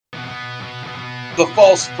The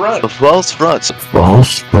false front. The false front.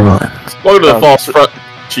 False front. Welcome to the false front.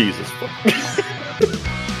 Jesus.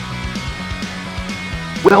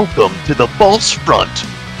 Welcome to the false front.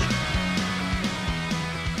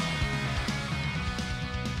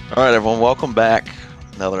 All right, everyone. Welcome back.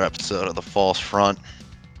 Another episode of the false front.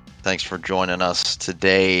 Thanks for joining us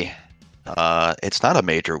today. It's not a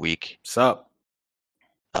major week. What's up?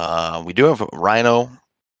 We do have Rhino.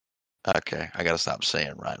 Okay, I gotta stop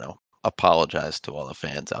saying Rhino. Apologize to all the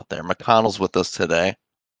fans out there. McConnell's with us today.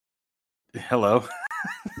 Hello.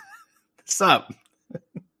 What's up?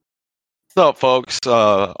 What's up, folks?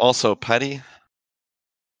 Also, Petty.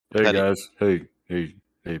 Hey, Petty. guys. Hey,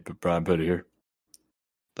 Brian Petty here.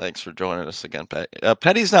 Thanks for joining us again, Petty.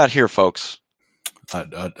 Petty's not here, folks.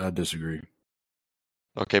 I disagree.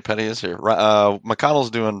 Okay, Petty is here. McConnell's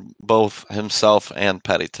doing both himself and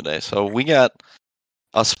Petty today. So we got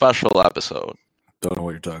a special episode. Don't know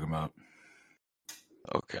what you're talking about.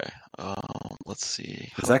 Okay. Let's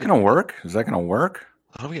see. Is that going to work? How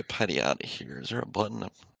do we get Petty out of here? Is there a button?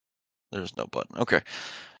 There's no button. Okay.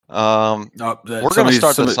 No, We're going to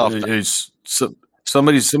start this off.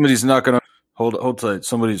 Somebody's not going to hold tight.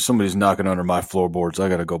 Somebody's knocking under my floorboards. I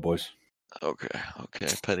got to go, boys. Okay.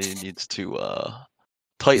 Petty needs to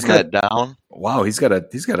tighten that down. Wow, he's got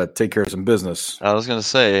to take care of some business. I was going to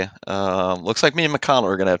say, looks like me and McConnell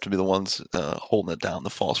are going to have to be the ones holding it down,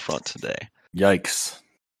 the false front today. Yikes.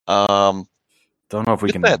 Don't know if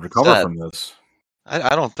we can recover from this.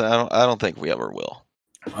 I don't think we ever will.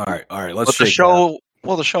 All right. Let's. But the show.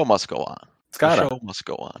 Well, the show must go on. The show must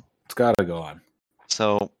go on. It's got to go on.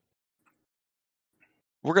 So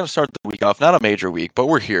we're going to start the week off. Not a major week, but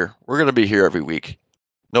we're here. We're going to be here every week.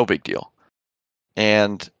 No big deal.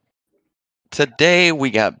 And today we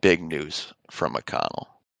got big news from McConnell,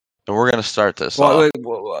 and we're going to start this off.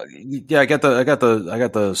 Yeah, I got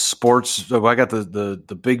the sports. I got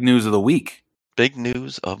the big news of the week. Big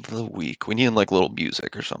news of the week. We need like little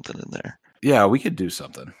music or something in there. Yeah, we could do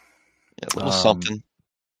something. Yeah, a little something.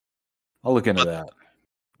 I'll look into that.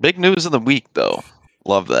 Big news of the week, though.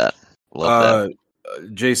 Love that. JC,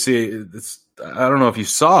 I don't know if you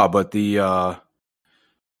saw, but the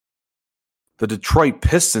Detroit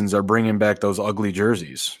Pistons are bringing back those ugly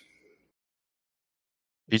jerseys.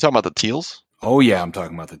 Are you talking about the Teals? Oh, yeah, I'm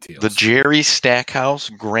talking about the Teals. The Jerry Stackhouse,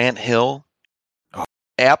 Grant Hill. Oh.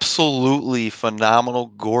 Absolutely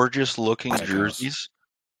phenomenal, gorgeous-looking jerseys.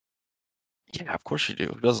 Yeah, of course you do.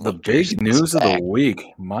 It doesn't the big news of the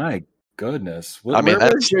week. My goodness. Where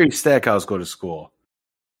did Jerry Stackhouse go to school?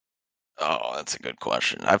 Oh, that's a good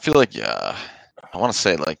question. I feel like, I want to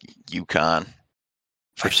say like UConn.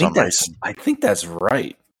 I think that's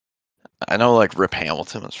right. I know like Rip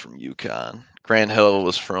Hamilton was from UConn. Grant Hill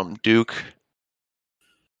was from Duke.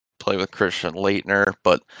 Played with Christian Laettner,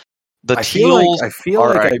 but the Teals are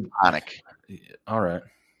iconic. All right.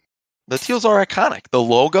 The Teals are iconic. The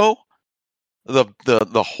logo,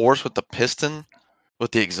 the horse with the piston,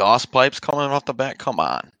 with the exhaust pipes coming off the back. Come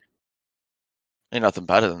on. Ain't nothing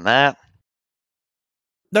better than that.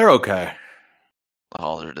 They're okay.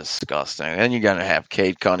 Oh, they're disgusting. And you're going to have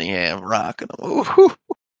Cade Cunningham rocking them. Ooh.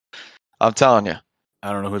 I'm telling you.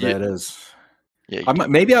 I don't know who that is. Yeah,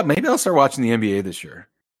 maybe I'll start watching the NBA this year.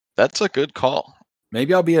 That's a good call.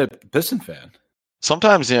 Maybe I'll be a Piston fan.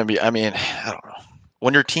 Sometimes the NBA, I don't know.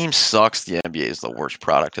 When your team sucks, the NBA is the worst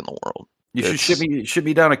product in the world. You should ship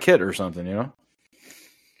me down a kit or something, you know?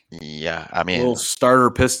 Yeah, a little starter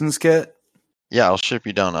Pistons kit. Yeah, I'll ship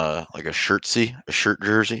you down a shirt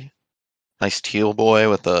jersey. Nice teal boy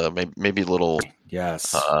with maybe little.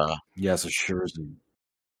 Yes. A jersey.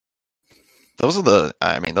 Those are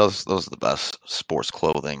the best sports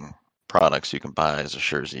clothing products you can buy as a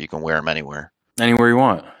jersey. You can wear them anywhere. Anywhere you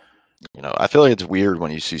want. You know, I feel like it's weird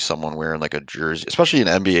when you see someone wearing like a jersey, especially an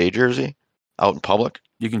NBA jersey, out in public.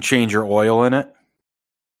 You can change your oil in it.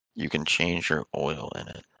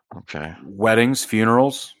 Okay. Weddings,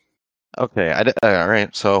 funerals. Okay. All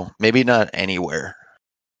right. So maybe not anywhere.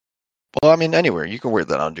 Well, anywhere. You can wear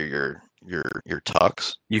that under your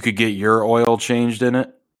tux. You could get your oil changed in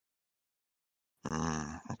it.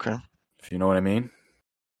 Okay. If you know what I mean.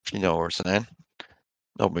 You know what we're saying.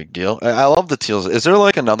 No big deal. I love the Teals. Is there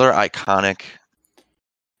like another iconic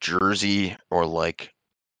jersey or like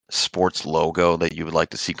sports logo that you would like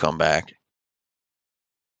to see come back?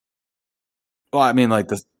 Well, like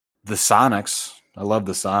the Sonics. I love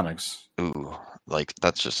the Sonics. Ooh, like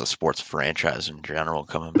that's just a sports franchise in general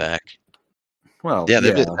coming back. Well, yeah,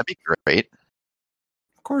 that'd be great.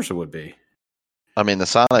 Of course it would be. The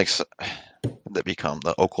Sonics that become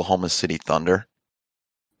the Oklahoma City Thunder.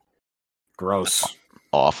 Gross.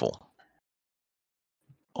 Awful.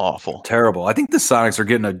 Awful. Terrible. I think the Sonics are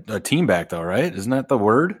getting a team back, though, right? Isn't that the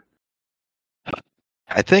word?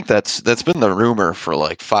 I think that's been the rumor for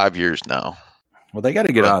like 5 years now. Well, they got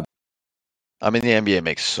to get But, on. I mean, the NBA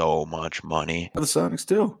makes so much money. The Sonics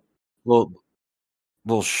too.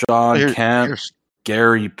 Little Sean Kemp,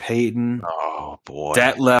 Gary Payton, oh boy,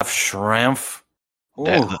 Detlef Schrempf.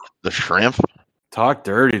 The Shrimp. Talk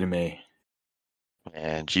dirty to me.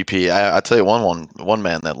 And GP, I tell you one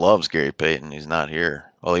man that loves Gary Payton. He's not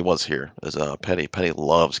here. Well, he was here. Is Petty. Petty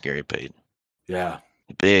loves Gary Payton. Yeah,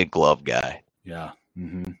 big glove guy. Yeah.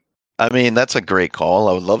 Mm-hmm. I mean, that's a great call.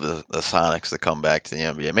 I would love the Sonics to come back to the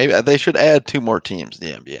NBA. Maybe they should add 2 more teams to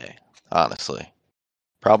the NBA. Honestly,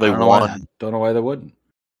 probably one. Don't know why they wouldn't.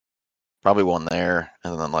 Probably one there,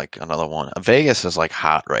 and then like another one. Vegas is like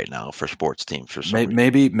hot right now for sports teams. For some reason.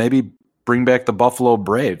 Maybe bring back the Buffalo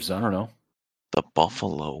Braves. I don't know. The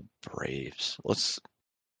Buffalo Braves.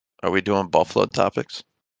 Are we doing Buffalo topics?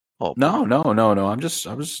 Oh no. I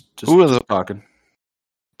was just who is talking.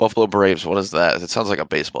 Buffalo Braves. What is that? It sounds like a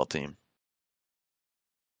baseball team.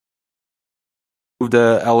 Moved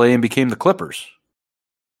to LA and became the Clippers.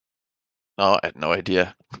 Oh, I had no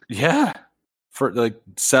idea. Yeah. For like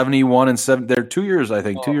 71 and 7. They're 2 years, I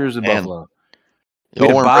think. 2 years in Buffalo.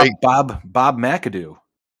 Bob McAdoo.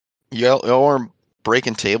 Y'all weren't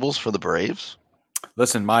breaking tables for the Braves?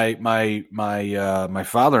 Listen, my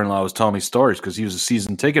father-in-law was telling me stories because he was a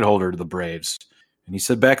season ticket holder to the Braves, and he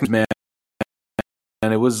said back in man,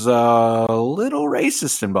 and it was a little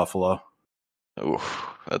racist in Buffalo. Oof,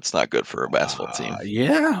 that's not good for a basketball team.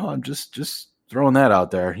 Yeah, I'm just throwing that out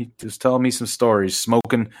there. He was telling me some stories.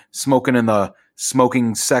 Smoking in the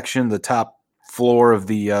smoking section, the top floor of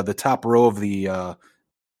the top row of the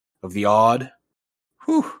Odd.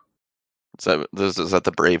 Whew. Is that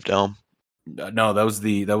the Brave Dome? No, that was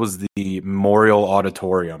the Memorial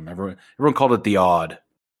Auditorium. Everyone called it the Odd. It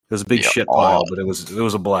was a big shit pile, but it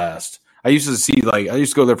was a blast. I used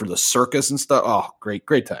to go there for the circus and stuff. Oh,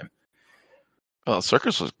 great time. Oh, the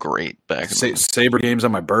circus was great back in Sabre games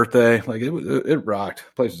on my birthday. Like it rocked.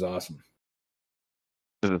 The place was awesome.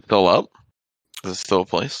 Is it still up? Is it still a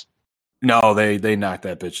place? No, they knocked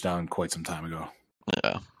that bitch down quite some time ago.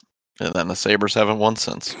 Yeah. And then the Sabres haven't won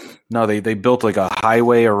since. No, they built like a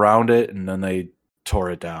highway around it, and then they tore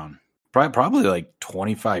it down. Probably like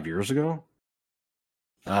 25 years ago.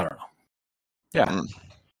 I don't know. Yeah.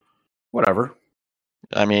 Whatever.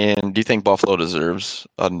 I mean, do you think Buffalo deserves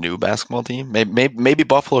a new basketball team? Maybe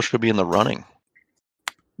Buffalo should be in the running.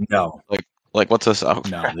 No. Like what's this?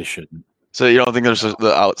 No, they shouldn't. So you don't think there's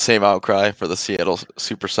the same outcry for the Seattle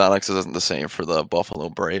SuperSonics isn't the same for the Buffalo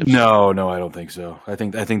Braves? No, I don't think so. I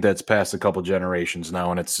think that's past a couple generations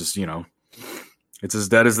now, and it's just it's as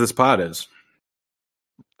dead as this pod is.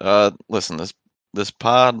 Listen, this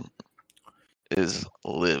pod is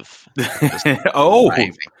live.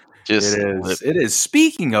 Just it is.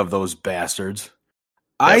 Speaking of those bastards,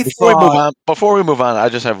 before we move on, I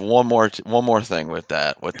just have one more thing with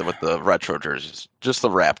that with the retro jerseys. Just the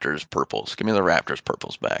Raptors purples. Give me the Raptors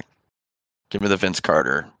purples back. Give me the Vince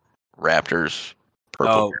Carter Raptors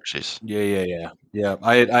purple jerseys. Yeah.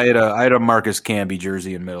 I had a Marcus Camby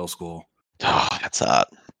jersey in middle school. Oh, that's hot.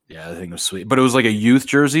 Yeah, I think it was sweet, but it was like a youth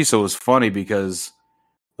jersey, so it was funny because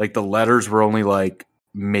like the letters were only like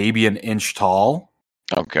maybe an inch tall.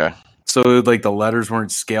 Okay. So like the letters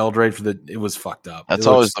weren't scaled right it was fucked up. That's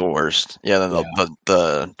always the worst. Yeah, then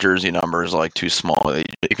the jersey number is like too small.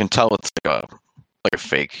 You can tell it's like a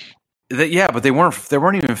fake. But they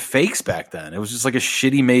weren't even fakes back then. It was just like a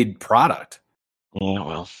shitty made product. Yeah,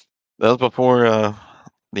 well, that was before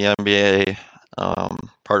the NBA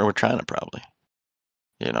partnered with China, probably.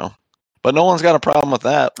 But no one's got a problem with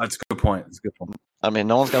that. That's a good point. I mean,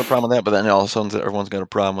 no one's got a problem with that. But then all of a sudden, everyone's got a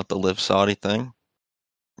problem with the Live Saudi thing.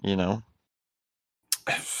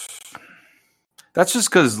 That's just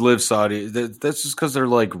because Live Saudi. That's just because they're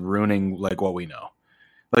like ruining like what we know.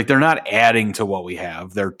 Like they're not adding to what we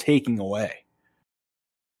have; they're taking away.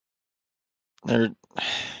 They're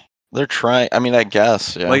trying. I mean, I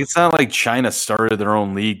guess. Yeah. Like it's not like China started their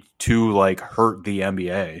own league to like hurt the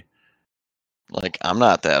NBA. Like I'm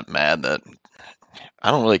not that mad that I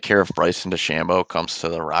don't really care if Bryson DeChambeau comes to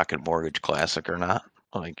the Rocket Mortgage Classic or not.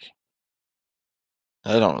 Like.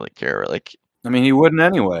 I don't really care. Like, I mean, he wouldn't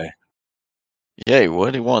anyway. Yeah, he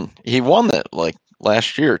would. He won. He won that like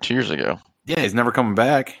last year, 2 years ago. Yeah, he's never coming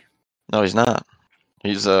back. No, he's not.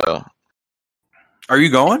 He's Are you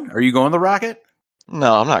going? Are you going to the Rocket?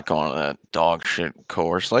 No, I'm not going to that dog shit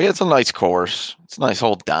course. Like, it's a nice course. It's a nice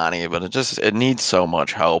old Donnie, but it needs so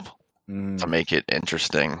much help to make it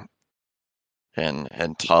interesting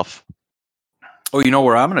and tough. Oh, you know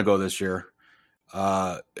where I'm going to go this year?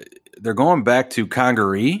 They're going back to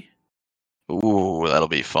Congaree. Ooh, that'll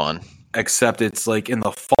be fun. Except it's like in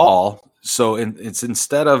the fall. So it's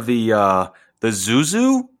instead of the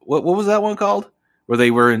Zuzu. What was that one called? Where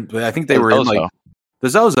they were in? I think they were in like the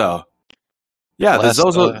Zozo. Yeah, the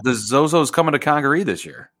Zozo's coming to Congaree this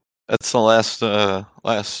year. That's the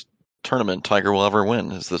last tournament Tiger will ever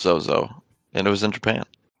win is the Zozo, and it was in Japan.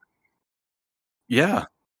 Yeah.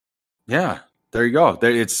 There you go.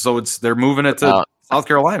 They're moving it to South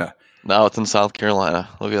Carolina. Now it's in South Carolina.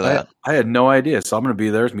 Look at that. I had no idea. So I'm going to be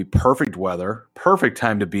there. It's going to be perfect weather, perfect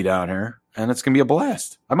time to be down here, and it's going to be a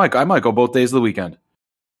blast. I might go both days of the weekend.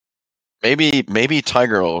 Maybe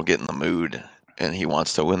Tiger will get in the mood, and he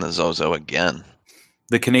wants to win the Zozo again.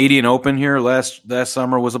 The Canadian Open here last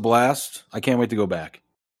summer was a blast. I can't wait to go back.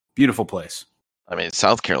 Beautiful place. I mean,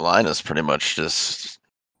 South Carolina's pretty much just.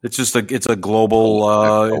 It's a global.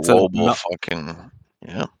 Fucking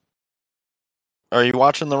yeah. Are you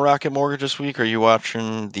watching the Rocket Mortgage this week? Or are you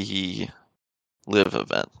watching the Live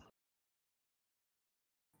event?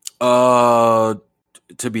 To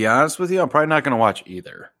be honest with you, I'm probably not going to watch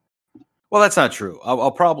either. Well, that's not true.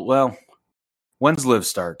 I'll probably. Well, when's Live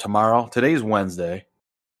start? Tomorrow. Today's Wednesday.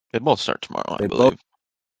 They both start tomorrow. I believe.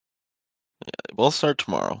 They both start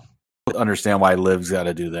tomorrow. I understand why Live's got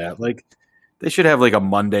to do that. Like, they should have like a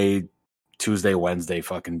Monday, Tuesday, Wednesday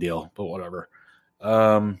fucking deal. But whatever.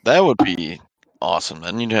 That would be awesome.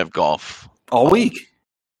 Then you'd have golf all week,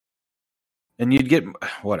 and you'd get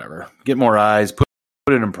more eyes. Put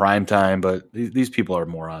it in prime time. But these people are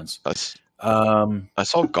morons. I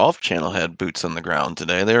saw Golf Channel had boots on the ground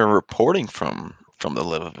today. They were reporting from the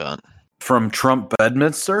Live event. From Trump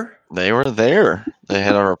Bedminster? They were there. They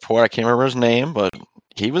had a report. I can't remember his name, but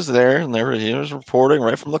he was there, and he was reporting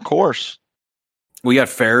right from the course. We got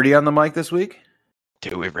Faraday on the mic this week?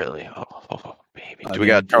 Do we really? Oh baby. Do we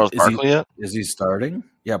got Charles Barkley yet? Is he starting?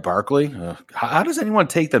 Yeah, Barkley. How does anyone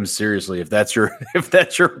take them seriously if that's your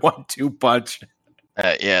 1-2 punch?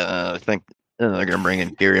 I think they're going to bring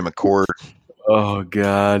in Gary McCord. Oh,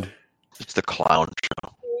 God. It's the clown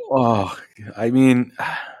show. Oh, I mean...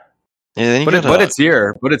 But it's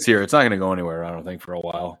here. But it's here. It's not going to go anywhere, I don't think, for a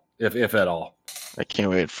while, if at all. I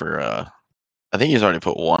can't wait for. I think he's already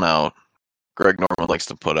put one out. Greg Norman likes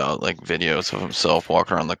to put out like videos of himself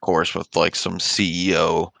walking around the course with like some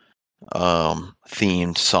CEO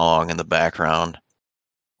themed song in the background,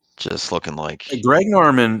 just looking like. Greg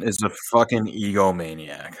Norman is a fucking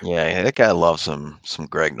egomaniac. Yeah, that guy loves some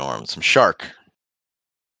Greg Norman, some shark.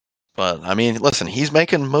 But I mean, listen, he's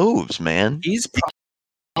making moves, man.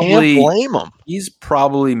 Can't blame him. He's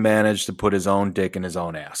probably managed to put his own dick in his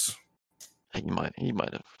own ass. He might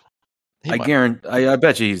have. I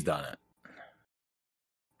bet you he's done it.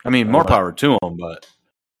 I mean, more power to him, but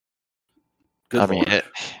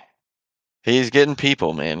he's getting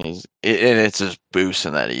people, man. And it's just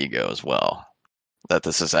boosting that ego as well. That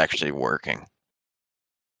this is actually working.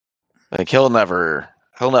 Like he'll never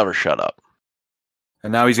shut up.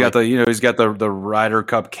 And now he's got the Ryder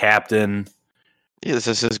Cup captain. Yeah, this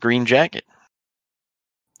is his green jacket.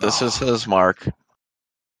 This is his mark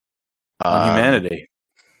on humanity.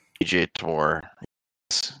 PGA Tour,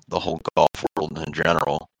 the whole golf world in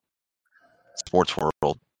general, sports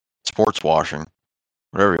world, sports washing,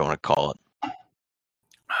 whatever you want to call it.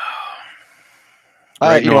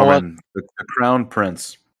 Right, you know what? The Crown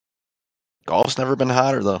Prince. Golf's never been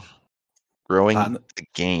hotter though. Growing the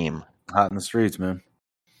game. Hot in the streets, man.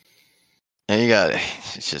 And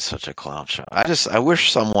it's just such a clown show. I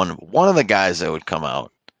wish one of the guys that would come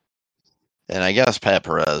out, and I guess Pat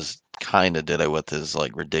Perez kind of did it with his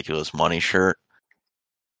like ridiculous money shirt,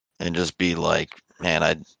 and just be like, man,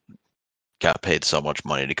 I got paid so much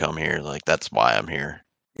money to come here. Like, that's why I'm here.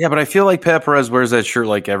 Yeah, but I feel like Pat Perez wears that shirt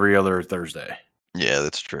like every other Thursday. Yeah,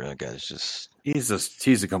 that's true. That guy's just... He's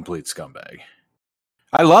a complete scumbag.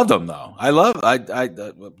 I loved him, though.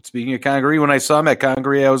 Speaking of Congaree, when I saw him at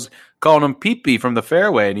Congaree, I was calling him Pee-Pee from the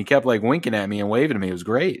fairway, and he kept, like, winking at me and waving at me. It was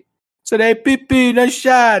great. Said, hey, Pee-Pee, nice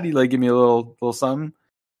shot. He, like, give me a little something.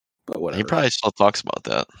 But whatever. He probably still talks about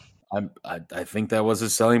that. I think that was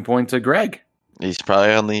his selling point to Greg. He's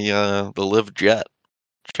probably on the Live jet,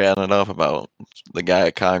 chatting it up about the guy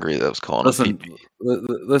at Congaree that was calling him Pee-Pee.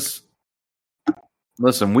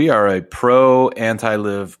 Listen, we are a pro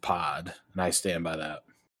anti-live pod, and I stand by that.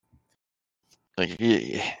 Like,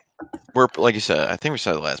 we're like you said, I think we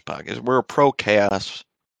said the last podcast, we're a pro chaos.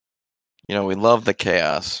 You know, we love the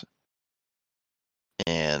chaos,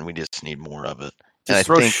 and we just need more of it. Just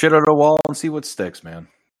throw shit at a wall and see what sticks, man.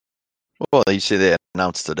 Well, you see, they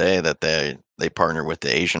announced today that they partner with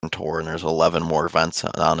the Asian Tour, and there's 11 more events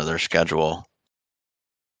onto their schedule.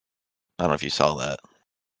 I don't know if you saw that,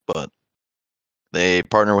 but they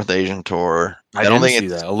partner with Asian Tour. I didn't see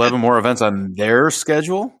that. 11 more events on their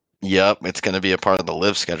schedule? Yep, it's going to be a part of the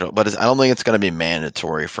live schedule, but I don't think it's going to be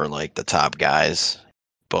mandatory for like the top guys.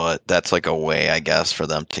 But that's like a way, I guess, for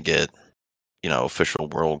them to get, official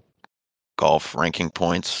world golf ranking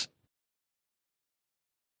points.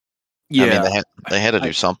 Yeah, I mean, they had to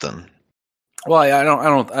do something. Well, I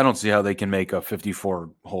don't see how they can make a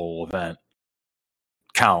 54 hole event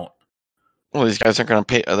count. Well, these guys aren't going to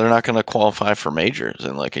pay. They're not going to qualify for majors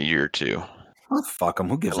in like a year or two. Oh, fuck them.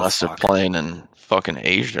 Who gives unless a fuck? they're playing in fucking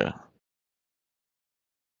Asia.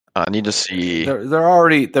 I need to see. They're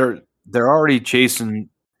already chasing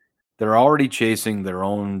their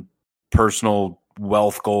own personal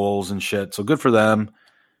wealth goals and shit. So good for them.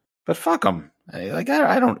 But fuck them. Like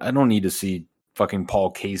I don't need to see fucking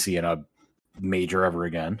Paul Casey in a major ever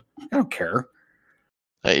again. I don't care.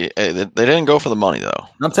 Hey, they didn't go for the money though.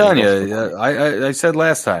 I'm telling you, I said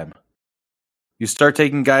last time. You start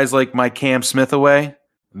taking guys like my Cam Smith away,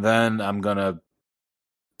 then I'm gonna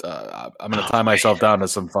tie myself down to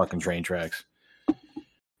some fucking train tracks.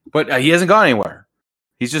 But he hasn't gone anywhere.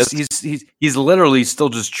 He's literally still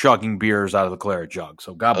just chugging beers out of the claret jug.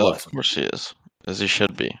 So God bless him. Of course he is, as he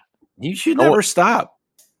should be. He should never stop.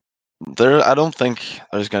 I don't think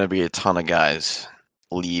there's going to be a ton of guys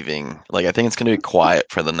leaving. Like I think it's going to be quiet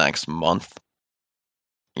for the next month.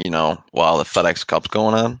 While the FedEx Cup's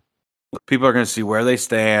going on. People are going to see where they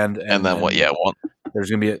stand, and then what? Yeah, there's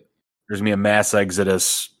going to be a mass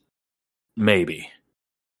exodus. Maybe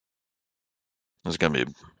there's going to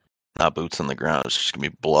be not boots on the ground. It's just going to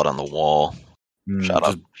be blood on the wall.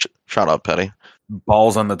 Shut up, Petty.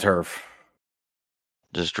 Balls on the turf.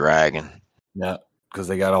 Just dragging. Yeah, because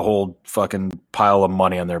they got a whole fucking pile of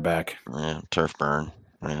money on their back. Yeah, turf burn.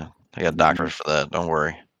 Yeah, I got doctors for that. Don't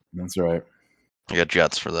worry. That's right. I got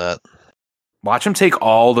jets for that. Watch them take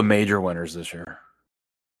all the major winners this year.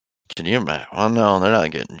 Can you imagine? Well, no, they're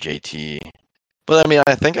not getting JT. But I mean,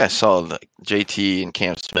 I think I saw that JT and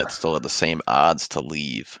Cam Smith still had the same odds to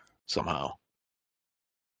leave somehow.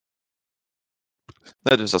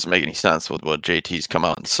 That just doesn't make any sense with what JT's come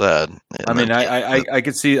out and said. I mean, I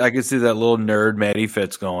could see that little nerd Matty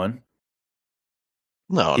Fitz going.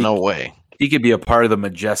 No way. He could be a part of the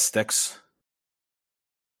Majestics.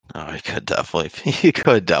 Oh, he could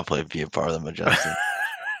definitely be a part of the Majestics.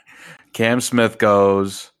 Cam Smith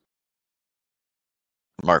goes.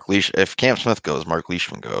 Mark Leash. If Cam Smith goes, Mark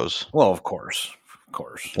Leishman goes. Well, of course.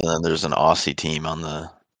 And then there's an Aussie team on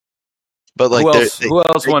the. But like, who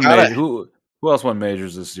else won majors? Who else won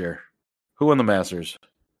majors this year? Who won the Masters?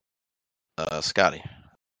 Scotty.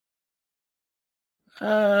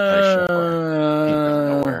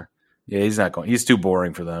 Yeah, he's not going. He's too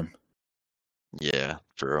boring for them. Yeah,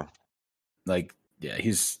 true. Like, yeah,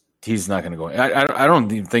 he's not going to go. I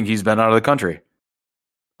don't even think he's been out of the country.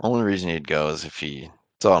 Only reason he'd go is if he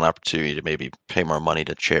saw an opportunity to maybe pay more money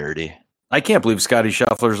to charity. I can't believe Scotty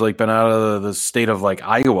Scheffler's like been out of the state of like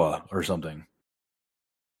Iowa or something.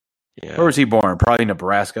 Yeah. Where was he born? Probably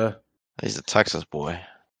Nebraska. He's a Texas boy,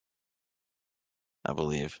 I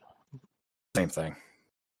believe. Same thing.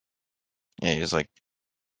 Yeah, he's like.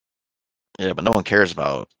 Yeah, but no one cares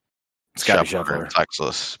about Scotty Scheffler in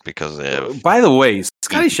Texas because they have. By the way,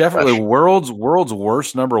 Scotty Scheffler, world's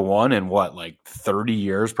worst number one in what, like 30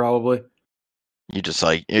 years, probably. You just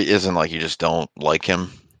like it isn't like you just don't like him.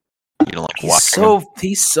 You don't like watching him.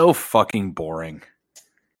 He's so fucking boring.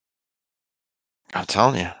 I'm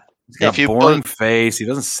telling you. He's got a boring face. He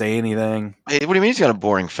doesn't say anything. Hey, what do you mean he's got a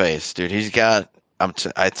boring face, dude? He's got.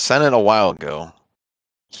 I sent it a while ago.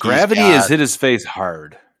 Gravity has hit his face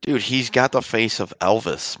hard. Dude, he's got the face of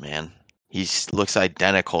Elvis, man. He looks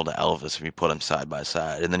identical to Elvis if you put him side by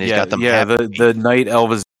side, and then he's got the the night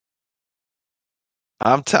Elvis.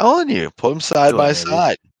 I'm telling you, put them side by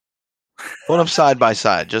side. Put them side by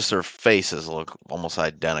side. Just their faces look almost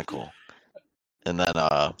identical. And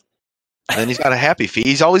then he's got a happy feet.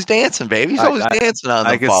 He's always dancing, baby. He's always dancing on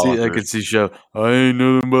the ball. I can see show. I ain't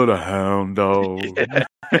nothing but a hound dog.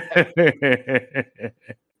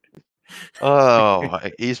 Oh,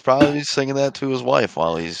 he's probably singing that to his wife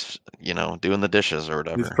while he's, doing the dishes or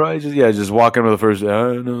whatever. He's probably just walking to the first.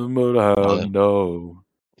 I ain't nothing but a hound dog.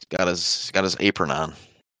 He's got his apron on.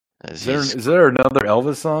 Is there another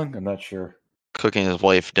Elvis song? I'm not sure. Cooking his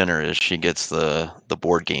wife dinner as she gets the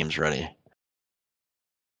board games ready.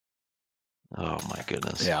 Oh my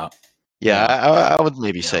goodness. Yeah. I would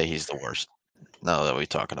maybe say he's the worst. Now that we're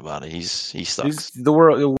talking about it, he sucks. He's the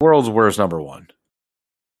world's worst number one.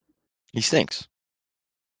 He stinks.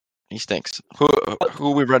 Who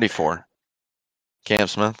are we ready for? Cam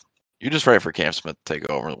Smith? You're just ready for Cam Smith to take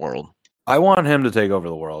over the world. I want him to take over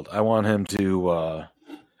the world. I want him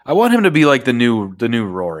to be like the new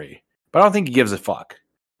Rory. But I don't think he gives a fuck.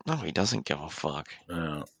 No, he doesn't give a fuck.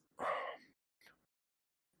 I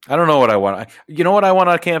don't know what I want. You know what I want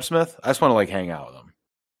out of Cam Smith? I just want to like hang out with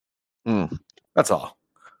him. That's all.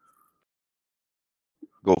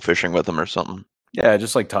 Go fishing with him or something. Yeah,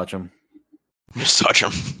 just like touch him. Just touch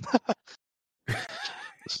him.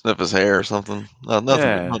 Sniff his hair or something. No,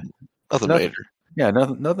 nothing major. Yeah,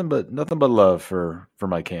 nothing but love for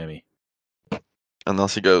my Cammy.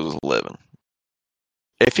 Unless he goes living.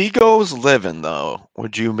 If he goes living, though,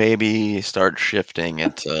 would you maybe start shifting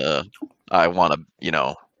into I want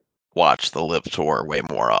to, watch the Live Tour way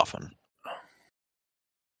more often?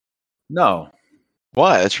 No.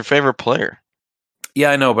 Why? That's your favorite player.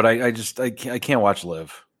 Yeah, I know, but I can't watch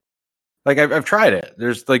Live. Like I've tried it.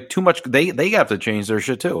 There's like too much. They have to change their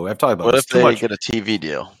shit too. I've talked about. What it. if they get a TV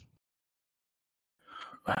deal?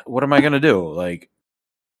 What am I gonna do? Like,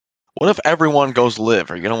 what if everyone goes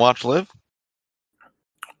Live? Are you gonna watch Live?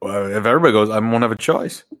 Well, if everybody goes, I won't have a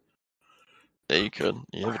choice. Yeah, you could.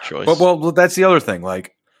 You have a choice. But well, that's the other thing.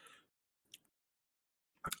 Like,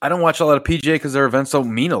 I don't watch a lot of PJ because their events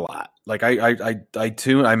don't mean a lot. Like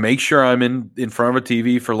I make sure I'm in front of a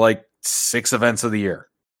TV for like 6 events of the year.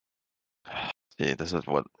 See, this is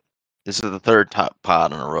the third top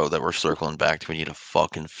pod in a row that we're circling back to. We need a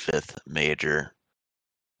fucking 5th major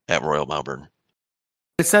at Royal Melbourne.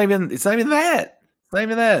 It's not even that. It's not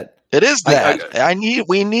even that. It is that.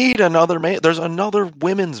 We need another there's another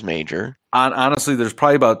women's major. Honestly, there's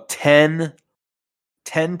probably about 10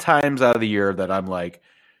 times out of the year that I'm like,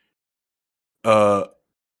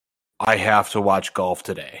 I have to watch golf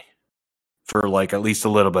today for like at least a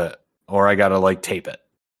little bit, or I gotta like tape it.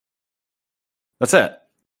 That's it.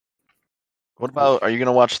 What about, are you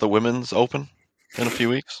gonna watch the Women's Open in a few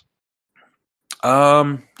weeks?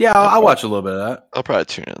 Yeah, I'll watch a little bit of that. I'll probably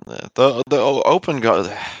tune in there. The Open goes.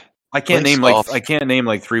 I can't name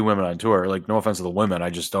like 3 women on tour. Like, no offense to the women, I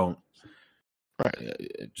just don't.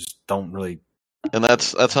 Right. Just don't really. And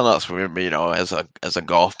that's on us. We, as a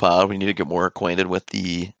golf pod, we need to get more acquainted with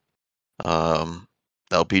the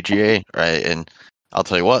LPGA, right? And I'll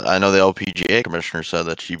tell you what, I know the LPGA commissioner said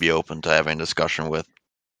that she'd be open to having a discussion with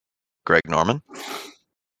Greg Norman.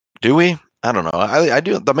 Do we? I don't know. I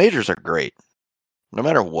do. The majors are great, no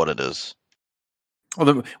matter what it is.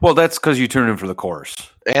 Well, that's because you tune in for the course.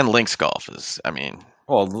 And links golf is,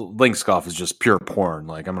 Well, links golf is just pure porn.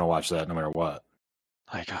 Like, I'm gonna watch that no matter what.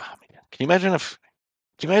 Like, oh, man. Can you imagine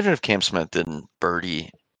if Cam Smith didn't birdie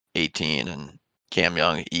 18 and Cam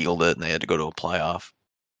Young eagled it and they had to go to a playoff?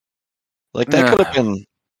 Like, that could have been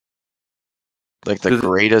like the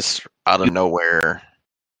greatest out of nowhere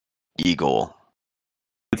eagle.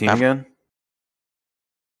 Again?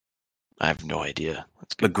 I have no idea.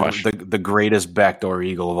 That's a good question. The greatest backdoor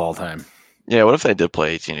eagle of all time. Yeah, what if they did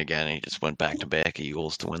play 18 again and he just went back-to-back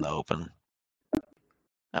eagles to win the Open?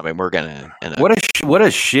 I mean, we're gonna. What a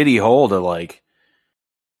shitty hole to like.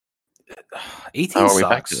 18 sucks. Are we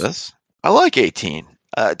back to this? I like 18.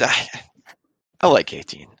 I like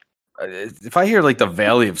 18. If I hear like the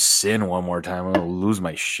Valley of Sin one more time, I'm gonna lose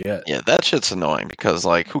my shit. Yeah, that shit's annoying because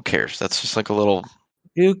like, who cares? That's just like a little.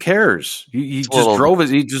 Who cares? He just drove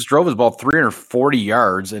his ball 340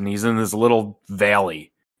 yards, and he's in this little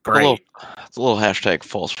valley. Great. It's a little hashtag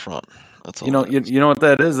false front. That's all. You know what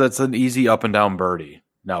that is? That's an easy up and down birdie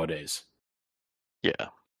nowadays. Yeah,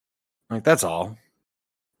 like that's all.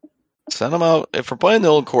 Send them out if we're playing the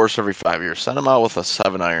old course every 5 years. Send them out with a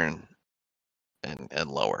 7-iron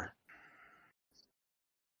and lower.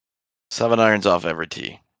 7 irons off every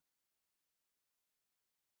tee.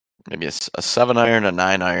 Maybe a 7-iron, a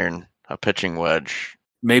 9-iron, a pitching wedge.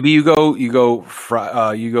 Maybe you go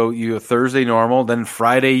Thursday normal, then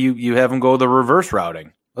Friday you have them go the reverse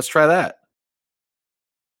routing. Let's try that.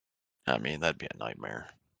 I mean, that'd be a nightmare.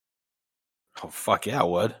 Oh fuck yeah, it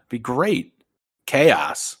would be great.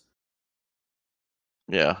 Chaos.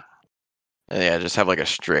 Yeah, just have like a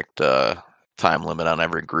strict time limit on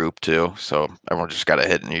every group too, so everyone just got to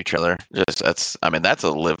hit each other. That's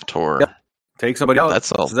a Live Tour. Yep. Take somebody out.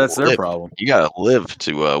 That's their problem. You got to live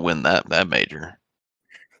to win that major.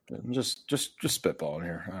 Just spitballing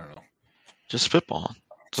here. I don't know. Just spitballing.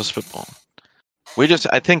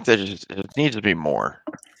 I think that it needs to be more.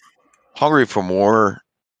 Hungry for more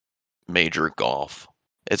major golf.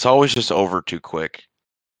 It's always just over too quick,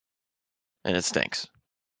 and it stinks.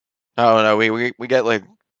 Oh no, we get like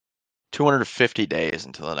 250 days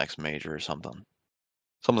until the next major or something.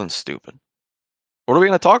 Something stupid. What are we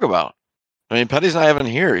going to talk about? I mean, Petty's not even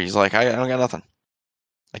here. He's like, I don't got nothing.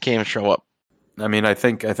 I can't even show up. I mean, I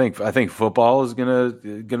think football is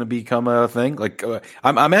gonna become a thing. Like,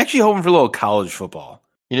 I'm actually hoping for a little college football.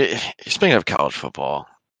 Speaking of college football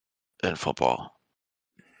and football,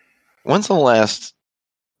 when's the last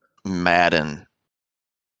Madden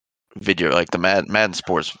video, like the Madden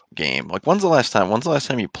sports game? Like, when's the last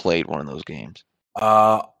time you played one of those games?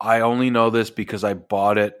 I only know this because I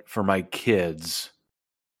bought it for my kids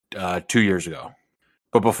 2 years ago.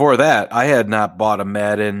 But before that, I had not bought a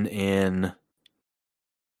Madden in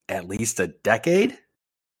at least a decade.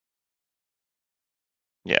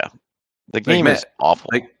 Yeah, the game is awful.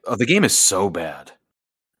 The game is so bad.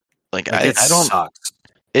 I don't. Sucks.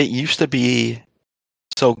 It used to be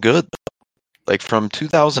so good. Like from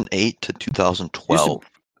 2008 to 2012,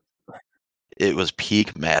 it was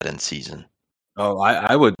peak Madden season. Oh,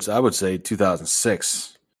 I would say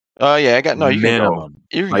 2006. Oh yeah, I got no. You minimum.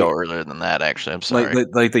 You can go earlier than that. Actually, I'm sorry.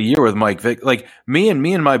 Like the year with Mike Vick. Like me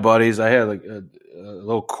and my buddies, I had like a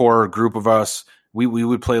little core group of us. We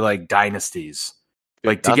would play like dynasties,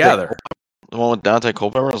 like together. The one with Dante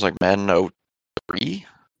Culpepper was like Madden 03.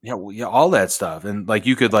 Yeah, all that stuff, and like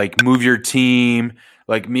you could like move your team.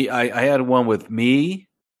 Like me, I had one with me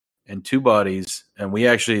and two buddies, and we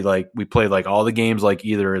actually we played like all the games like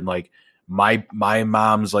either in like my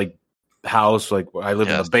mom's like house, like I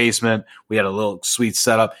lived in the basement. We had a little sweet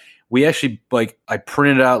setup. We actually I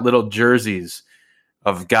printed out little jerseys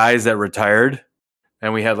of guys that retired,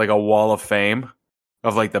 and we had like a wall of fame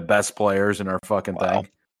of like the best players in our fucking thing.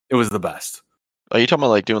 It was the best. Are you talking about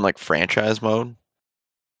like doing like franchise mode?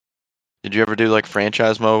 Did you ever do like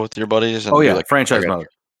franchise mode with your buddies? And franchise mode.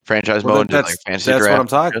 Franchise mode. That's fantasy draft. What I'm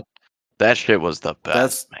talking. That shit was the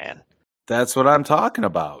best, man. That's what I'm talking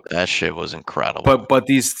about. That shit was incredible. But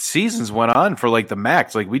these seasons went on for like the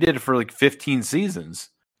max. Like we did it for like 15 seasons.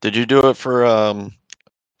 Did you do it for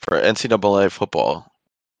NCAA football?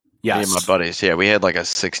 Yes. Me and my buddies. Yeah, we had like a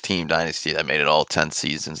 6-team dynasty that made it all 10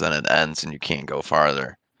 seasons. Then it ends and you can't go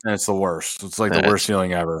farther. And it's the worst. It's like the worst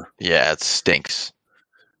feeling ever. Yeah, it stinks.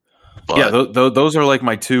 But, yeah, those are like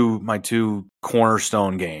my two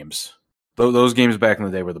cornerstone games. Those games back in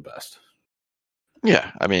the day were the best.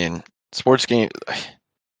 Yeah, I mean, sports game.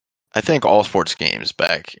 I think all sports games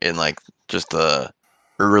back in like just the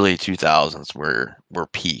early 2000s were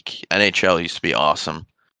peak. NHL used to be awesome.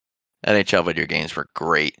 NHL video games were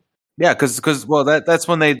great. Yeah, because that's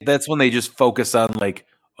when they just focus on like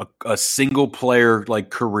a single player like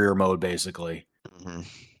career mode basically, and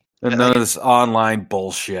none of this online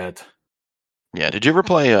bullshit. Yeah, did you ever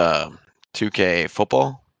play 2K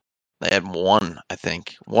football? They had one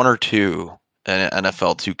or two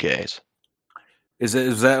NFL 2Ks.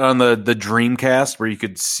 Is that on the Dreamcast where you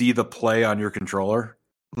could see the play on your controller?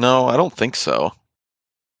 No, I don't think so.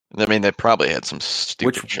 I mean, they probably had some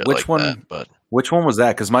stupid shit like that. But which one was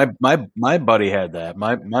that? Because my buddy had that.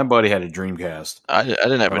 My buddy had a Dreamcast. I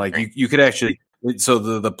didn't have you could actually. So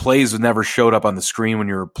the plays never showed up on the screen when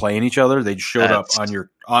you were playing each other. They showed up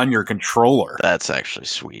on your controller. That's actually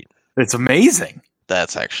sweet. It's amazing.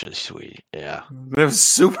 That's actually sweet. Yeah, it was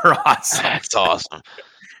super awesome. That's awesome.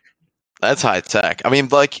 That's high tech. I mean,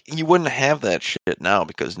 like you wouldn't have that shit now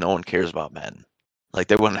because no one cares about Madden. Like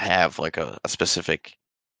they wouldn't have like a specific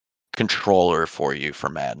controller for you for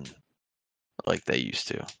Madden like they used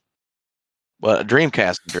to. But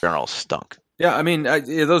Dreamcast in general stunk. Yeah, I mean,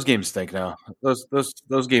 those games stink now.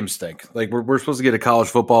 Those games stink. Like we're supposed to get a college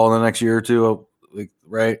football in the next year or two, like,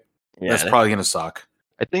 right? Yeah, that's probably gonna suck.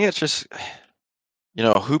 I think it's just,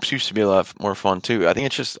 hoops used to be a lot more fun too. I think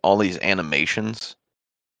it's just all these animations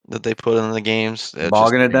that they put in the games.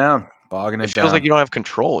 Bogging it down. It feels like you don't have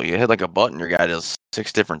control. You hit like a button, your guy does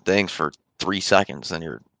 6 different things for 3 seconds, then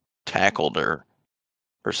you're tackled or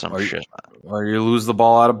some shit. Or you lose the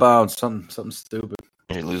ball out of bounds. Something stupid.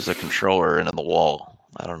 You lose the controller into the wall.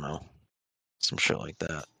 I don't know. Some shit like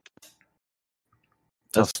that.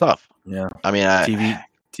 That's tough. Yeah. I mean,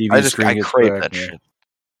 TV screen. I crave that shit.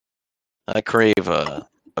 I crave a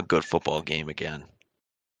good football game again.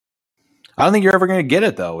 I don't think you're ever going to get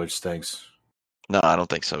it, though, which stinks. No, I don't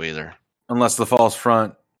think so either. Unless the false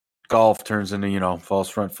front golf turns into, false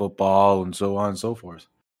front football and so on and so forth.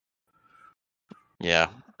 Yeah.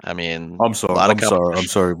 I mean, I'm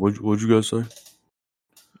sorry. What'd you guys say?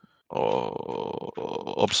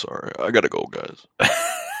 Oh, I'm sorry. I gotta go, guys.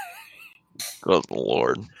 Good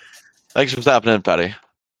Lord. Thanks for stopping in, Patty.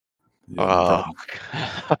 Yeah,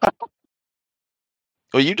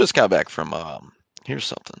 well, you just got back from here's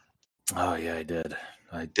something. Oh yeah, I did.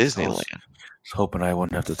 Disneyland. I was hoping I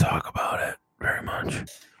wouldn't have to talk about it very much.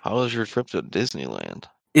 How was your trip to Disneyland?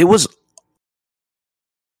 It was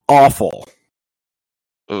awful.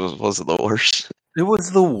 Was it the worst? It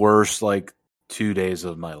was the worst, like 2 days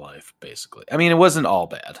of my life, basically. I mean, it wasn't all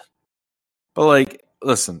bad, but like,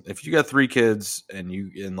 listen, if you got 3 kids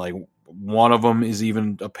and like one of them is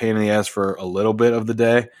even a pain in the ass for a little bit of the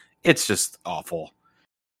day, it's just awful.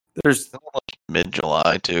 There's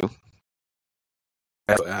mid-July too.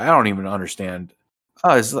 I don't even understand.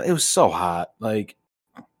 Oh, it was so hot. Like,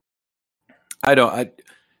 I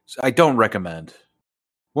don't recommend.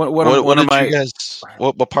 What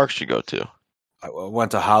parks did you go to? I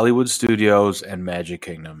went to Hollywood Studios and Magic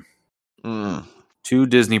Kingdom. 2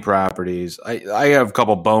 Disney properties. I have a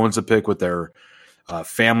couple bones to pick with their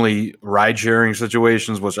family ride sharing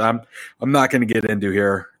situations, which I'm not going to get into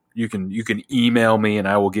here. You can email me and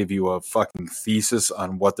I will give you a fucking thesis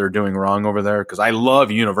on what they're doing wrong over there, because I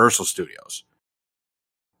love Universal Studios.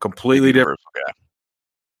 Completely different.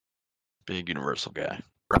 Big Universal guy.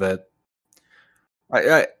 That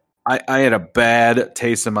I had a bad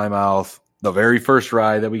taste in my mouth the very first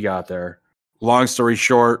ride that we got there. Long story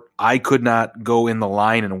short, I could not go in the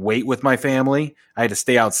line and wait with my family. I had to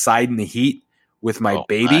stay outside in the heat with my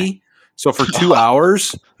baby. So for 2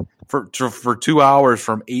 hours, for 2 hours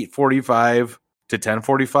from 8:45 to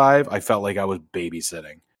 10:45, I felt like I was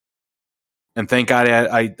babysitting. And thank God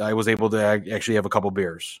I was able to actually have a couple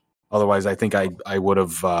beers. Otherwise, I think I would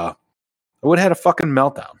have had a fucking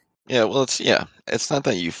meltdown. Yeah, well, it's not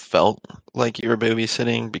that you felt like you were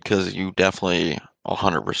babysitting, because you definitely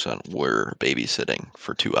 100% were babysitting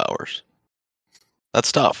for 2 hours.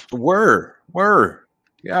 That's tough. Were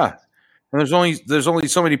yeah. And there's only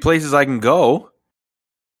so many places I can go.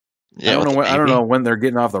 Yeah, I don't know when they're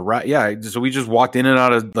getting off the ride. Yeah, so we just walked in and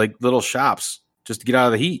out of like little shops just to get out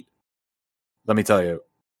of the heat. Let me tell you,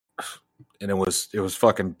 and it was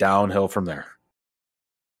fucking downhill from there.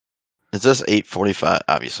 Is this 8:45?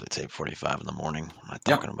 Obviously, it's 8:45 in the morning. What am I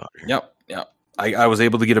talking about here? Yep. I was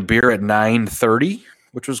able to get a beer at 9:30,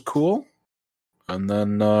 which was cool. And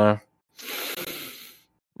then,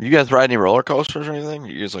 you guys ride any roller coasters or anything?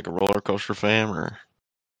 You guys like a roller coaster fan, or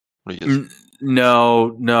what do you guys?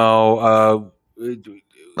 No.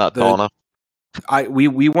 Not tall enough.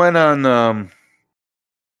 We went on.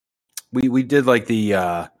 We did like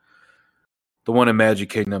the one in Magic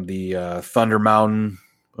Kingdom, the Thunder Mountain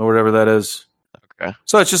or whatever that is. Okay.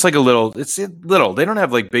 So it's just like it's little. They don't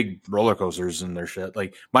have like big roller coasters in their shit.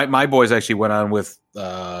 Like my boys actually went on with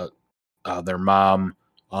their mom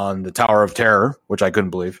on the Tower of Terror, which I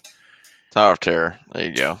couldn't believe. Tower of Terror. There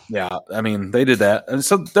you go. Yeah, I mean they did that, and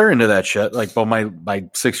so they're into that shit. Like, but my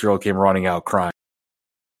 6-year-old came running out crying.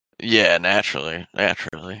 Yeah, naturally.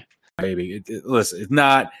 Baby, listen, it's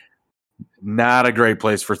not a great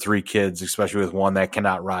place for 3 kids, especially with one that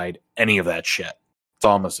cannot ride any of that shit. That's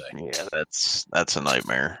all I'm gonna say. Yeah, that's a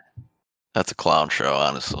nightmare. That's a clown show,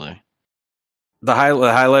 honestly. The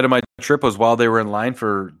highlight of my trip was while they were in line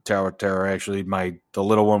for Tower of Terror. Actually, the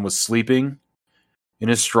little one was sleeping in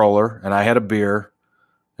his stroller, and I had a beer,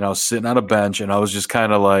 and I was sitting on a bench, and I was just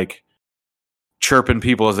kind of like chirping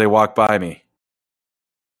people as they walked by me.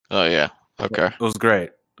 Oh yeah, okay. It was great.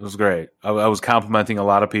 I was complimenting a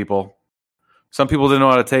lot of people. Some people didn't know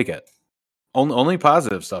how to take it. Only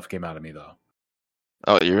positive stuff came out of me, though.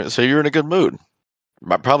 Oh, you're in a good mood.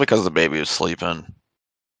 Probably because the baby was sleeping.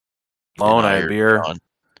 I had beer. Gone.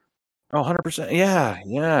 Oh, 100%.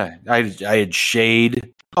 Yeah. I had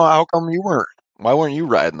shade. Oh, how come you weren't? Why weren't you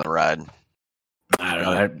riding the ride? I don't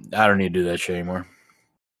know. I don't need to do that shit anymore.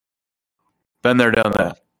 Been there, done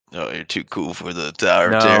that. No, you're too cool for the Tower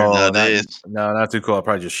of Terror nowadays. No, not too cool. I'll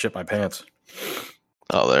probably just shit my pants.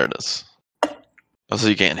 Oh, there it is. So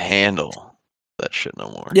you can't handle that shit no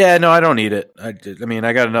more. Yeah, no, I don't need it. I mean,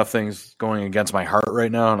 I got enough things going against my heart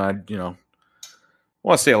right now, and I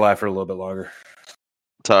want to stay alive for a little bit longer.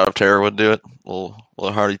 Tower of Terror would do it. A little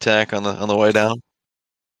heart attack on the way down.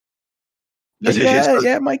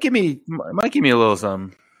 Yeah, it might give me a little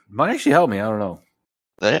something. Might actually help me. I don't know.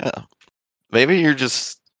 Yeah, maybe you're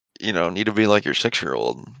just need to be like your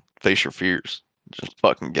 6-year-old, face your fears, just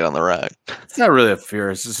fucking get on the ride. It's not really a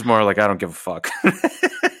fear. It's just more like I don't give a fuck.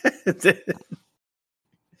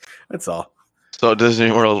 That's all. So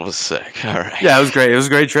Disney World was sick. All right. Yeah, it was great. It was a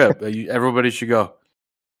great trip. Everybody should go.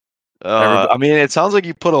 I mean, it sounds like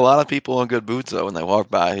you put a lot of people in good boots though when they walk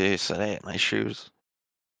by. You said, "Hey, nice shoes."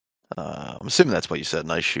 I'm assuming that's what you said,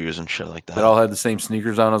 nice shoes and shit like that. They all had the same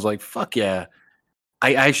sneakers on. I was like, "Fuck yeah!"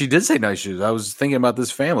 I actually did say nice shoes. I was thinking about this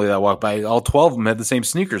family that walked by. All 12 of them had the same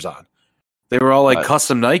sneakers on. They were all like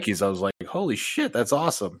custom Nikes. I was like, "Holy shit, that's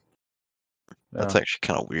awesome." That's actually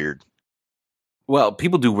kind of weird. Well,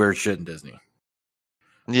 people do weird shit in Disney.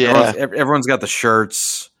 Yeah, everyone's got the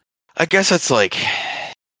shirts. I guess it's like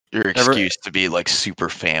your excuse to be like super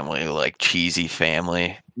family, like cheesy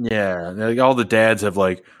family. Yeah, like all the dads have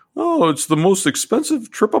like, oh, it's the most expensive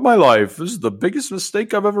trip of my life. This is the biggest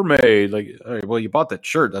mistake I've ever made. Like, all right, well, you bought that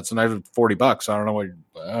shirt. That's another $40. I don't know what.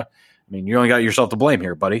 I mean, you only got yourself to blame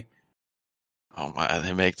here, buddy. Oh my,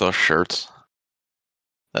 they make those shirts.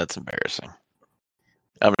 That's embarrassing.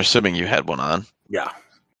 I'm assuming you had one on. Yeah.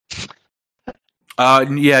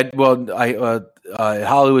 Yeah. Well, at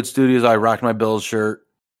Hollywood Studios, I rocked my Bills shirt,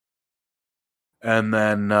 and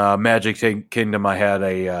then Magic Kingdom, I had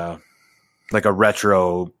a like a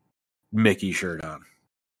retro Mickey shirt on.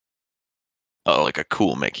 Oh, like a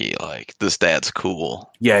cool Mickey. Like, this dad's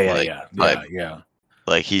cool. Yeah, Like, yeah.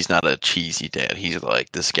 Like, he's not a cheesy dad. He's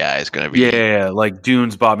like, this guy's going to be. Yeah, like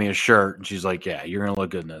Dunes bought me a shirt, and she's like, yeah, you're going to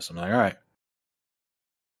look good in this. I'm like, all right.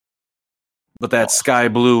 But that sky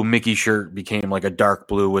blue Mickey shirt became like a dark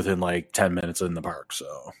blue within like 10 minutes in the park.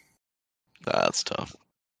 So That's tough.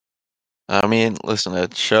 I mean, listen,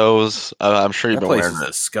 it shows. I'm sure you've that been place wearing is it.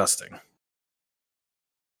 disgusting.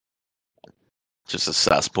 Just a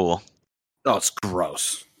cesspool. Oh, it's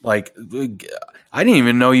gross. Like, I didn't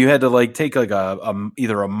even know you had to like take like a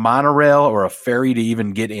either a monorail or a ferry to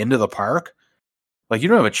even get into the park. Like, you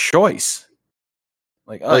don't have a choice.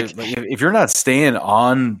 Like if you're not staying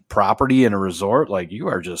on property in a resort, like you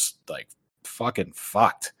are just like fucking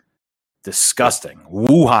fucked. Disgusting.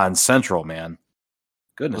 Wuhan Central, man.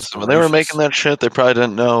 Goodness. Listen, when they were making that shit, they probably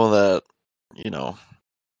didn't know that,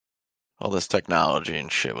 all this technology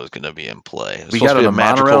and shit was going to be in play. We got on the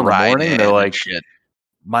monorail in the morning, and they're like, shit.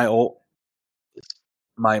 My oldest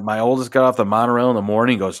got off the monorail in the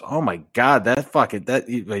morning. Goes, oh my god,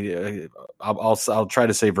 I'll try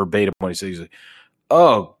to say verbatim what he says. He's like,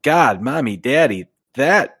 oh god, mommy, daddy,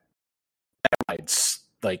 that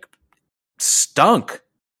like stunk,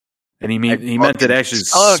 and he meant it actually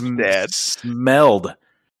smelled,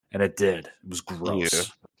 and it did. It was gross. Ew.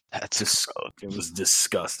 That's it was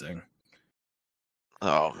disgusting.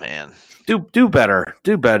 Oh man, do better,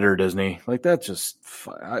 Disney. Like that just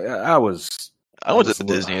I went to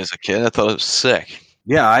Disney as a kid. I thought it was sick.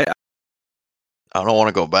 Yeah, I don't want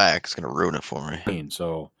to go back. It's gonna ruin it for me.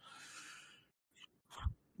 So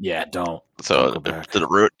yeah, don't. So don't go back. Did it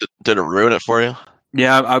ruin it for you?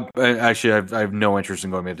 Yeah, I have no interest in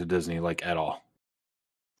going back to Disney like at all.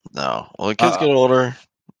 No. Well, the kids get older.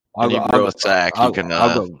 I'll go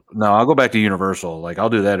back to Universal. Like I'll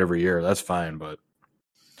do that every year. That's fine, but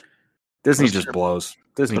Disney just blows.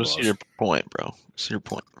 Disney blows. Cedar Point, bro. Cedar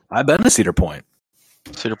Point. I've been to Cedar Point.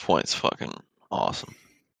 Cedar Point's fucking awesome.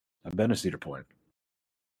 I've been to Cedar Point.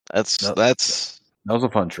 That was a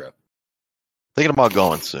fun trip. Thinking about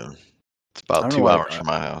going soon. It's about 2 hours from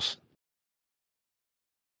my house.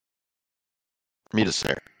 Meet us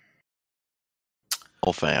there.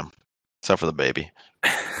 Whole fam, except for the baby.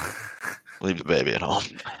 Leave the baby at home.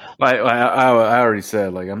 I already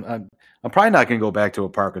said like I'm probably not gonna go back to a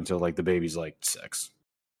park until like the baby's like 6.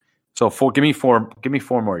 So give me four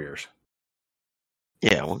more years.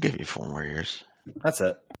 Yeah, we'll give you 4 more years. That's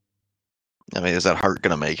it. I mean, is that heart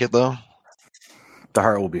gonna make it though? The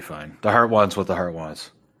heart will be fine. The heart wants what the heart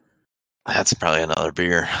wants. That's probably another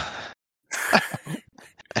beer.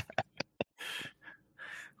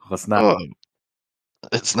 It's not.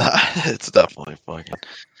 It's not. It's definitely fucking.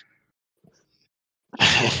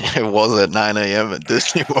 It was at 9 a.m. at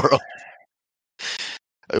Disney World.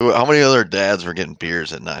 How many other dads were getting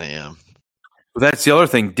beers at 9 a.m.? Well, that's the other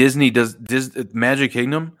thing. Magic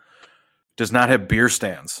Kingdom does not have beer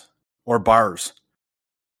stands or bars.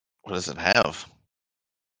 What does it have?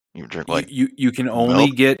 You drink like you can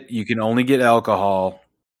only get alcohol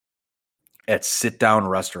at sit down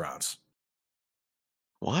restaurants.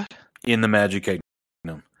 What? In the Magic Kingdom.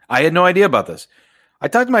 I had no idea about this. I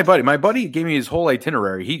talked to my buddy. My buddy gave me his whole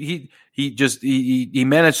itinerary. He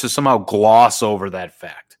managed to somehow gloss over that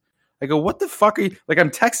fact. I go, what the fuck are you? Like, I'm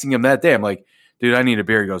texting him that day. I'm like, dude, I need a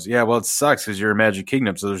beer. He goes, yeah, well, it sucks because you're in Magic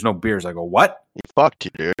Kingdom, so there's no beers. I go, what? He fucked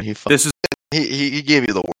you, dude. He gave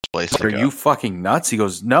you the worst place. Are you fucking nuts? He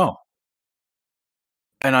goes, no.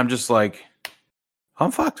 And I'm just like,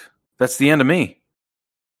 I'm fucked. That's the end of me.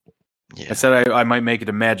 Yeah. I said I might make it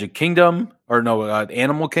to Magic Kingdom or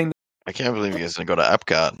Animal Kingdom. I can't believe you guys didn't go to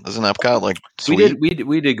Epcot. Isn't Epcot like sweet?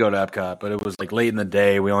 We did go to Epcot, but it was like late in the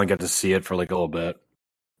day. We only got to see it for like a little bit.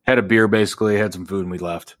 Had a beer basically, had some food, and we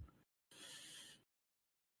left.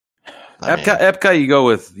 Epcot, you go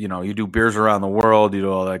with, you do beers around the world, you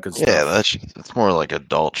do all that good stuff. Yeah, that's more like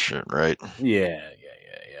adult shit, right? Yeah.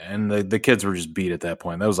 And the kids were just beat at that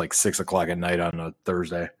point. That was like 6:00 at night on a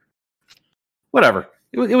Thursday. Whatever.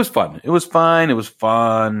 It was fun. It was fine. It was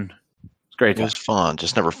fun. It's great. It was fun.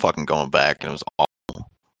 Just never fucking going back. And it was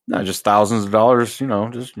awful. No, just thousands of dollars.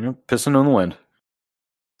 Just pissing in the wind.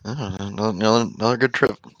 Another good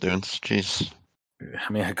trip, dudes. Jeez.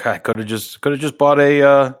 I mean, I could have just bought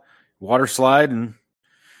a water slide and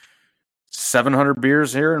 700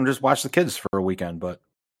 beers here and just watch the kids for a weekend. But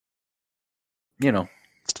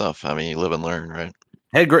Stuff. I mean, you live and learn, right?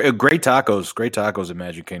 had great tacos at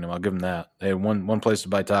Magic Kingdom. I'll give them that. They had one place to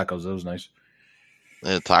buy tacos. That was nice.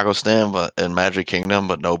 A taco stand, but in Magic Kingdom,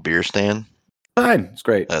 but no beer stand. Fine, it's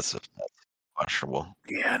great. That's questionable.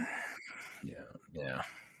 Yeah.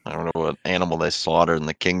 I don't know what animal they slaughtered in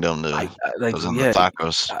the kingdom to goes in the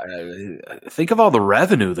tacos. Think of all the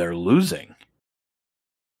revenue they're losing.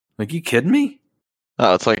 Like, you kidding me?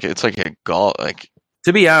 No, it's like a golf. Like,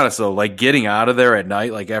 to be honest though, like getting out of there at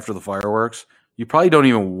night, like after the fireworks, you probably don't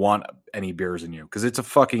even want any beers in you because it's a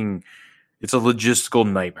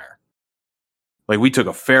logistical nightmare. Like, we took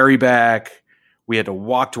a ferry back, we had to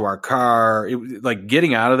walk to our car. Like,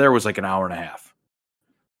 getting out of there was like an hour and a half.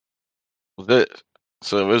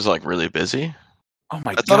 So it was like really busy. Oh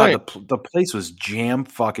my god, the place was jam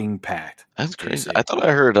fucking packed. That's crazy. I thought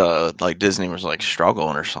I heard like Disney was like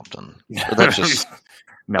struggling or something. Or that's just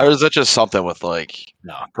no. Or is that just something with like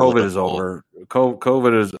no? COVID is over.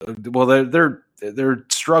 COVID is they're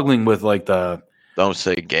struggling with like the don't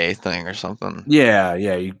say gay thing or something. Yeah,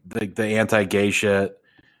 like the anti-gay shit.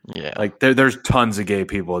 Yeah, like there's tons of gay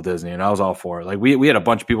people at Disney, and I was all for it. Like we had a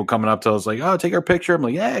bunch of people coming up to us like, "Oh, take our picture." I'm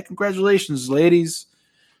like, "Yeah, congratulations, ladies.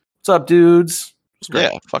 What's up, dudes?" Yeah,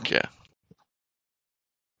 fuck yeah.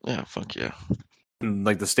 Yeah, fuck yeah. And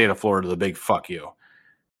like the state of Florida, the big fuck you.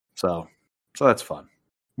 So that's fun.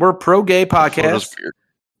 We're a pro-gay podcast.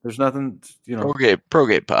 There's nothing,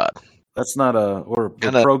 Pro-gay pod. That's not we're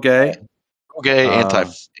pro-gay. Pro-gay,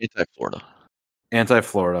 anti-Florida.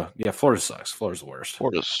 Anti-Florida. Yeah, Florida sucks. Florida's the worst.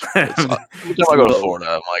 Florida's. Every time I go to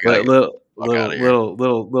Florida, I'm like,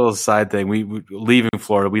 little side thing. We leaving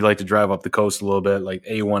Florida, we like to drive up the coast a little bit, like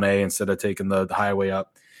A1A instead of taking the highway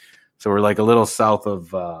up. So we're like a little south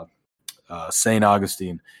of St.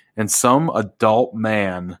 Augustine, and some adult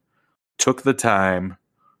man took the time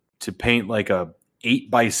to paint like a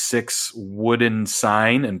 8x6 wooden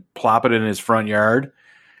sign and plop it in his front yard.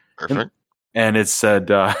 Perfect. And it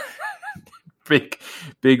said,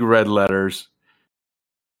 big red letters,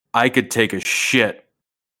 "I could take a shit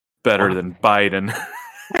better than Biden."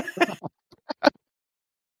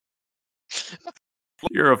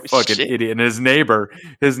 You're a fucking idiot. And his neighbor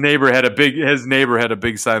had a big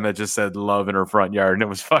sign that just said "love" in her front yard, and it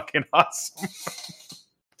was fucking awesome.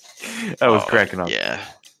 I was cracking up. Yeah,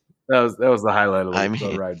 that was the highlight of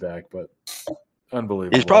the ride back, but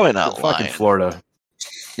unbelievable. He's probably not lying. Fucking Florida.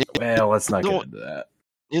 Well, let's not get into that.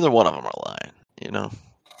 Neither one of them are lying.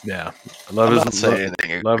 Yeah, love is love,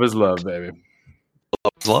 baby. Love is love.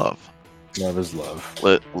 Love is love.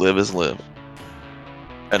 Live is live.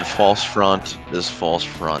 And false front is false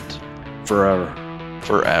front.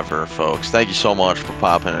 Forever, folks. Thank you so much for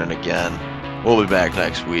popping in again. We'll be back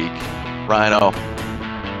next week. Rhino,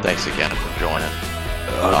 thanks again for joining.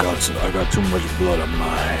 I got too much blood on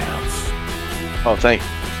my hands. Oh,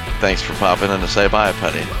 thanks for popping in to say bye,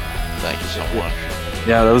 Petty. Thank you so much.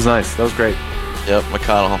 Yeah, that was nice. That was great. Yep,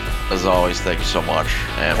 McConnell, as always, thank you so much.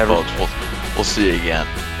 And folks, we'll see you again.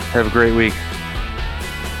 Have a great week.